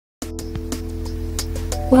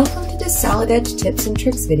Welcome to this Solid Edge Tips and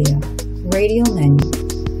Tricks video, Radial Menu.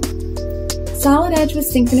 Solid Edge with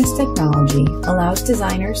synchronous technology allows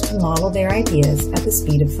designers to model their ideas at the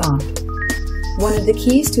speed of thought. One of the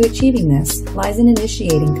keys to achieving this lies in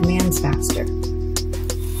initiating commands faster.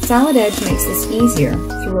 Solid Edge makes this easier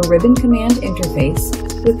through a ribbon command interface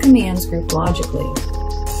with commands grouped logically.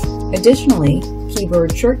 Additionally,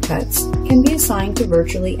 keyboard shortcuts can be assigned to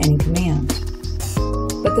virtually any command.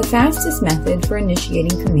 But the fastest method for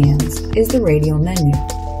initiating commands is the Radial Menu.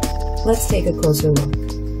 Let's take a closer look.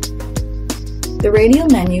 The Radial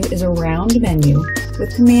Menu is a round menu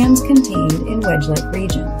with commands contained in wedge-like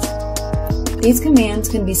regions. These commands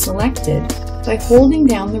can be selected by holding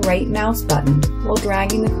down the right mouse button while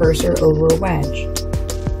dragging the cursor over a wedge.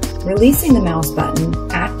 Releasing the mouse button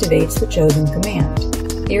activates the chosen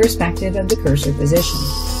command, irrespective of the cursor position.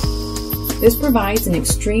 This provides an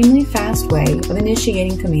extremely fast way of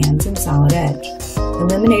initiating commands in Solid Edge,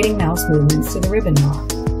 eliminating mouse movements to the ribbon bar.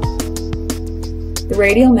 The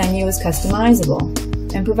Radial Menu is customizable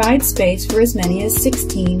and provides space for as many as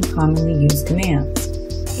 16 commonly used commands,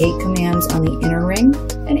 8 commands on the inner ring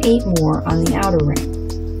and 8 more on the outer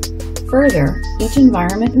ring. Further, each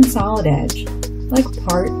environment in Solid Edge, like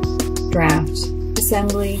part, draft,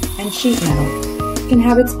 assembly, and sheet metal, can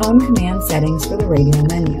have its own command settings for the Radial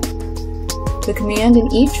Menu. The command in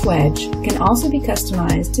each wedge can also be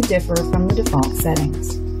customized to differ from the default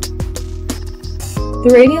settings.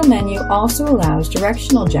 The Radial Menu also allows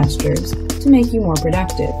directional gestures to make you more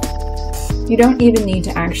productive. You don't even need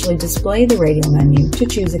to actually display the Radial Menu to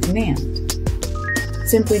choose a command.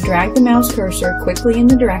 Simply drag the mouse cursor quickly in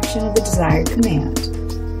the direction of the desired command.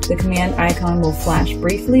 The command icon will flash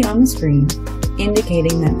briefly on the screen,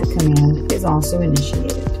 indicating that the command is also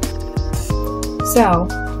initiated. So,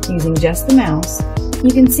 using just the mouse,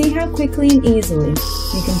 you can see how quickly and easily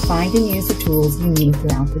you can find and use the tools you need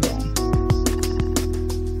throughout the day.